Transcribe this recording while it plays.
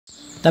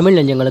தமிழ்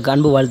நெஞ்சங்களுக்கு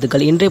அன்பு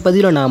வாழ்த்துக்கள். இன்றைய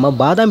பதிவில் நாம்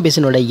பாதாம்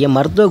பிசினுடைய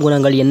மருத்துவ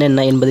குணங்கள்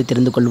என்னென்ன என்பதை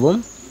தெரிந்து கொள்வோம்.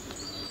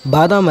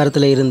 பாதாம்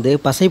மரத்தில் இருந்து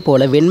பசை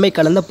போல வெண்மை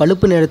கலந்த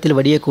பழுப்பு நிறத்தில்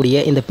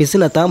வடியக்கூடிய இந்த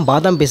பிசினை தான்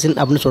பாதாம் பிசின்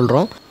அப்படின்னு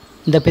சொல்கிறோம்.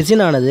 இந்த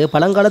பிசினானது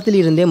பழங்காலத்தில்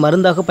இருந்தே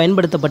மருந்தாக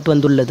பயன்படுத்தப்பட்டு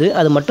வந்துள்ளது.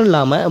 அது மட்டும்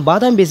இல்லாமல்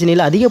பாதாம்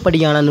பிசினில்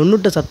அதிகப்படியான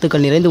நுண்ணூட்ட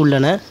சத்துக்கள் நிறைந்து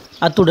உள்ளன.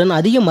 அத்துடன்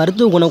அதிக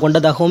மருத்துவ குணம்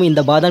கொண்டதாகவும்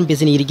இந்த பாதாம்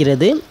பிசின்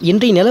இருக்கிறது.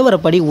 இன்றைய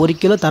நிலவரப்படி 1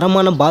 கிலோ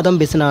தரமான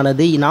பாதாம்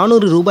பிசினானது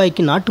 400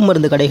 ரூபாய்க்கு நாட்டு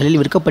மருந்து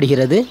கடைகளில்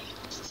விற்கப்படுகிறது.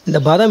 இந்த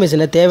பாதாம்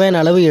பிசினை தேவையான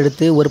அளவு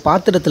எடுத்து ஒரு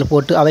பாத்திரத்தில்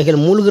போட்டு அவைகள்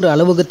மூழ்கிற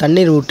அளவுக்கு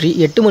தண்ணீர் ஊற்றி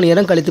 8 மணி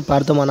நேரம் கழித்து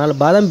பார்த்தோமானால்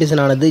பாதாம்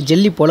பிசினானது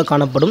ஜெல்லி போல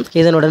காணப்படும்.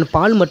 இதனுடன்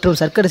பால் மற்றும்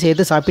சர்க்கரை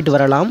சேர்த்து சாப்பிட்டு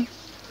வரலாம்.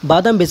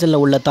 பாதாம்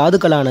பிசினில் உள்ள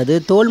தாதுக்களானது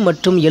தோல்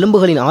மற்றும்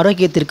எலும்புகளின்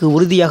ஆரோக்கியத்திற்கு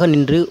உறுதியாக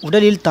நின்று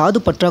உடலில் தாது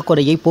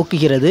பற்றாக்குறையை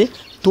போக்குகிறது.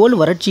 தோல்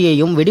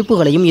வறட்சியையும்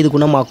வெடிப்புகளையும் இது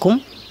குணமாக்கும்.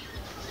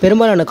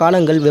 பெரும்பாலான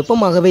காலங்கள்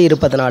வெப்பமாகவே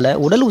இருப்பதனால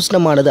உடல்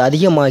உஷ்ணமானது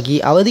அதிகமாகி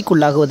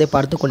அவதிக்குள்ளாகுவதை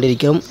பார்த்து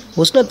கொண்டிருக்கிறோம்.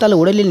 உஷ்ணத்தால்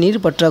உடலில் நீர்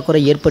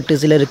பற்றாக்குறை ஏற்பட்டு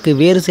சிலருக்கு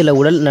வேறு சில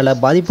உடல் நல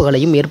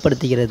பாதிப்புகளையும்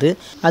ஏற்படுத்துகிறது.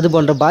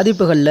 அதுபோன்ற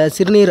பாதிப்புகளில்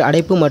சிறுநீர்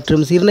அடைப்பு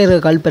மற்றும் சிறுநீரக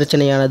கல்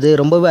பிரச்சனையானது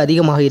ரொம்பவே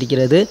அதிகமாக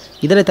இருக்கிறது.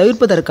 இதனை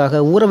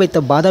தவிர்ப்பதற்காக ஊற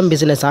வைத்த பாதாம்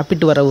பிசினை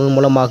சாப்பிட்டு வருவதன்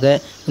மூலமாக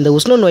இந்த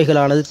உஷ்ண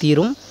நோய்களானது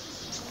தீரும்.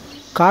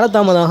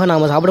 காலதாமதமாக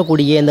நாம்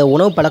சாப்பிடக்கூடிய இந்த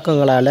உணவு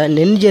பழக்கங்களால்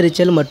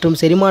நெஞ்செரிச்சல் மற்றும்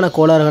செரிமான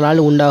கோளாறுகளால்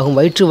உண்டாகும்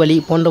வயிற்று வலி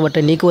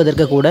போன்றவற்றை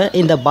நீக்குவதற்கு கூட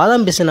இந்த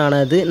பாதாம்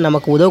பிசினானது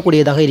நமக்கு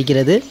உதவக்கூடியதாக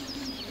இருக்கிறது.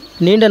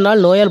 நீண்ட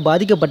நாள் நோயால்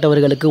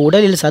பாதிக்கப்பட்டவர்களுக்கு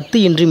உடலில் சத்து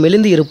இன்றி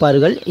மெலிந்து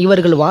இருப்பார்கள்.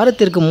 இவர்கள்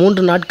வாரத்திற்கு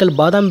 3 நாட்கள்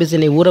பாதாம்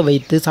பிசினை ஊற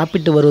வைத்து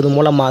சாப்பிட்டு வருவதன்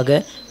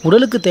மூலமாக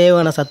உடலுக்கு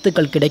தேவையான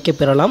சத்துக்கள் கிடைக்கப்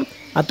பெறலாம்.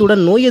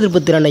 அத்துடன் நோய்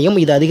எதிர்ப்பு திறனையும்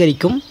இது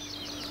அதிகரிக்கும்.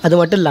 அது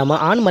மட்டும்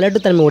இல்லாமல் ஆண்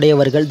மலட்டுத்தன்மை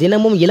உடையவர்கள்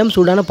தினமும் இளம்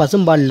சூடான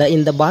பசும்பாலில்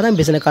இந்த பாதாம்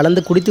பிசினை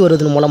கலந்து குடித்து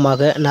வருவதன்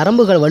மூலமாக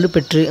நரம்புகள்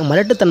வலுப்பெற்று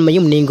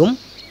மலட்டுத்தன்மையும் நீங்கும்.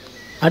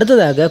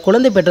 அடுத்ததாக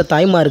குழந்தை பெற்ற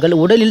தாய்மார்கள்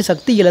உடலில்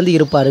சக்தி இழந்து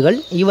இருப்பார்கள்.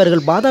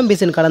 இவர்கள் பாதாம்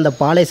பிசின் கலந்த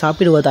பாலை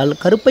சாப்பிடுவதால்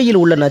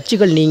கருப்பையில் உள்ள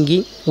நச்சுகள் நீங்கி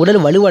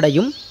உடல்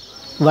வலுவடையும்.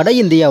 வட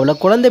இந்தியாவில்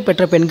குழந்தை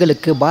பெற்ற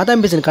பெண்களுக்கு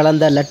பாதாம் பிசின்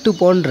கலந்த லட்டு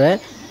போன்ற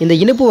இந்த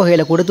இனிப்பு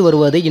வகையில் கொடுத்து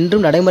வருவது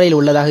இன்றும் நடைமுறையில்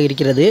உள்ளதாக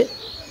இருக்கிறது.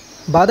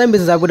 பாதாம்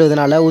பிசின்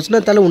சாப்பிடுவதனால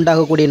உஷ்ணத்தால்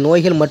உண்டாகக்கூடிய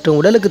நோய்கள் மற்றும்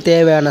உடலுக்கு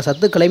தேவையான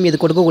சத்துக்களையும் இது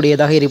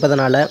கொடுக்கக்கூடியதாக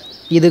இருப்பதனால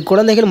இது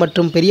குழந்தைகள்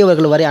மற்றும்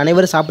பெரியவர்கள் வரை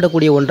அனைவரும்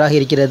சாப்பிடக்கூடிய ஒன்றாக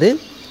இருக்கிறது.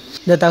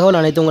 இந்த தகவல்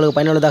அனைத்து உங்களுக்கு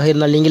பயனுள்ளதாக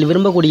இருந்தால் நீங்கள்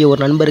விரும்பக்கூடிய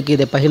ஒரு நண்பருக்கு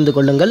இதை பகிர்ந்து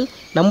கொள்ளுங்கள்.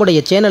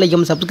 நம்முடைய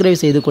சேனலையும்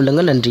சப்ஸ்கிரைப் செய்து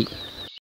கொள்ளுங்கள். நன்றி.